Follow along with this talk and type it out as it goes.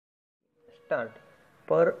Start.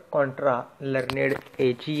 Per contra, learned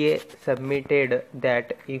AGA submitted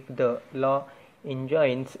that if the law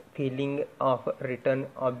enjoins filing of written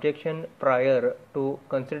objection prior to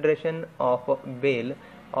consideration of bail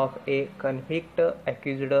of a convict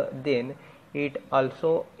accused, then it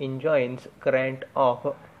also enjoins grant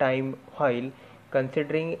of time while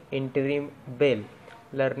considering interim bail.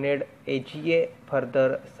 Learned AGA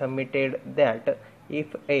further submitted that if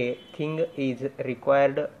a thing is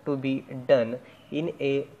required to be done in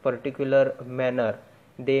a particular manner,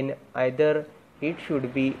 then either it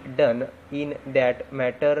should be done in that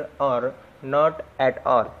matter or not at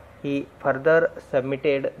all. He further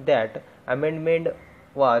submitted that amendment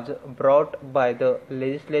was brought by the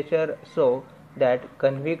legislature so that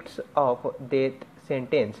convicts of death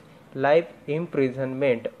sentence, life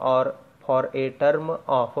imprisonment, or for a term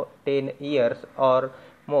of 10 years or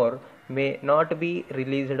more may not be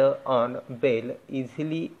released on bail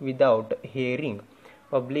easily without hearing.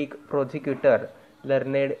 Public prosecutor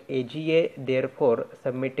learned AGA therefore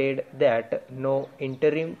submitted that no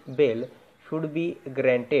interim bail should be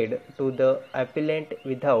granted to the appellant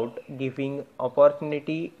without giving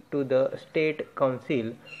opportunity to the state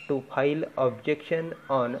council to file objection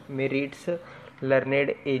on merits.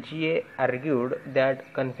 Learned AGA argued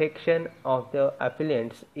that conviction of the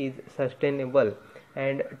appellants is sustainable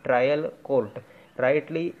and trial court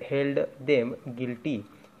rightly held them guilty.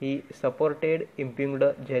 He supported impugned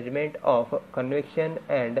judgment of conviction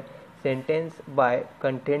and sentence by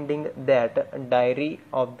contending that diary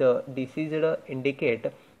of the deceased indicate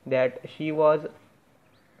that she was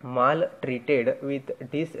maltreated with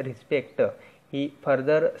disrespect. He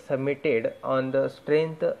further submitted on the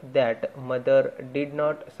strength that mother did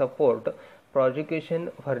not support prosecution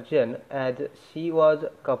version as she was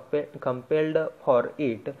compelled for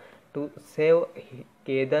it to save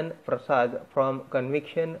Kedan Prasad from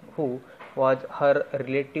conviction, who was her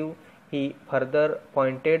relative. He further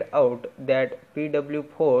pointed out that PW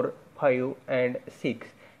 4, 5 and 6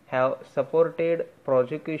 have supported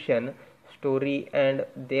prosecution story and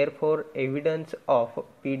therefore evidence of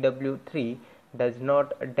PW 3 does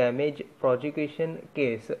not damage prosecution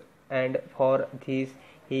case, and for this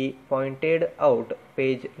he pointed out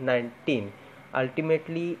page 19.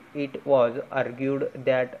 Ultimately, it was argued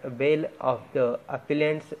that bail of the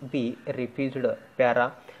appellants be refused.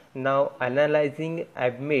 Para. Now analyzing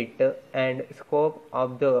ambit and scope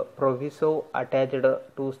of the proviso attached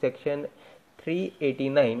to section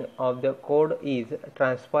 389 of the code is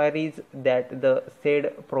transpires that the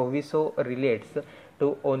said proviso relates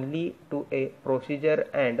to only to a procedure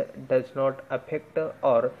and does not affect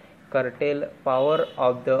or curtail power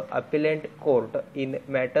of the appellant court in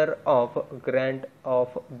matter of grant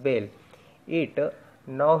of bail. It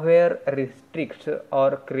nowhere restricts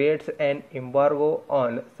or creates an embargo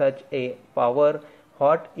on such a power.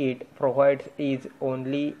 What it provides is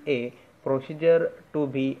only a procedure to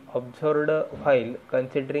be observed while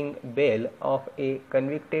considering bail of a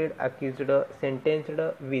convicted accused sentenced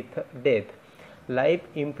with death, life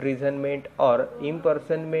imprisonment, or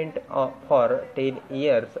imprisonment for 10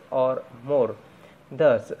 years or more.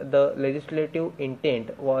 Thus, the legislative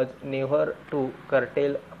intent was never to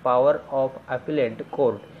curtail power of appellate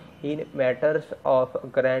court in matters of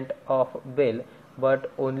grant of bail,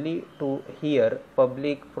 but only to hear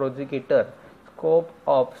public prosecutor. Scope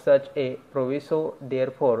of such a proviso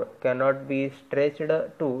therefore cannot be stretched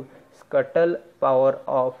to scuttle power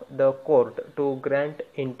of the court to grant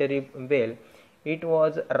interim bail. It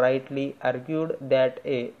was rightly argued that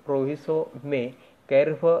a proviso may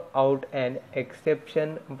carve out an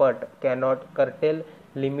exception but cannot curtail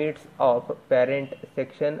limits of parent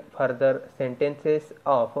section. Further, sentences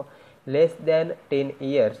of less than 10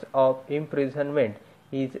 years of imprisonment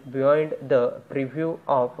is beyond the purview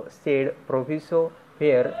of said proviso,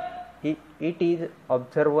 where it is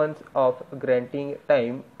observance of granting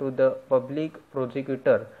time to the public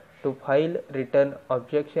prosecutor to file written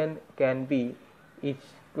objection can be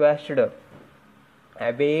squashed.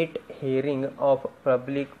 Abate hearing of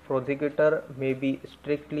public prosecutor may be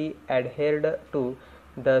strictly adhered to.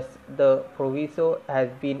 Thus, the proviso has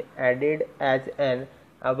been added as an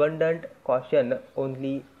abundant caution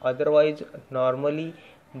only, otherwise normally,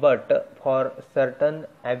 but for certain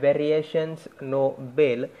aberrations no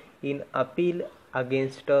bail in appeal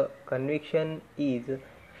against conviction is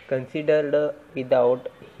considered without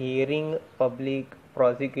hearing public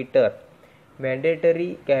prosecutor.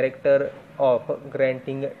 Mandatory character of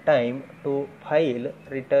granting time to file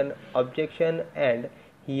written objection and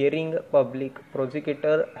hearing public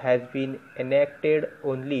prosecutor has been enacted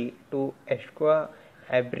only to eschew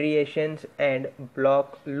aberrations and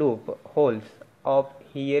block loop holes of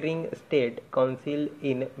hearing state counsel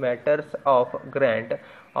in matters of grant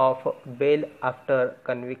of bail after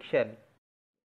conviction.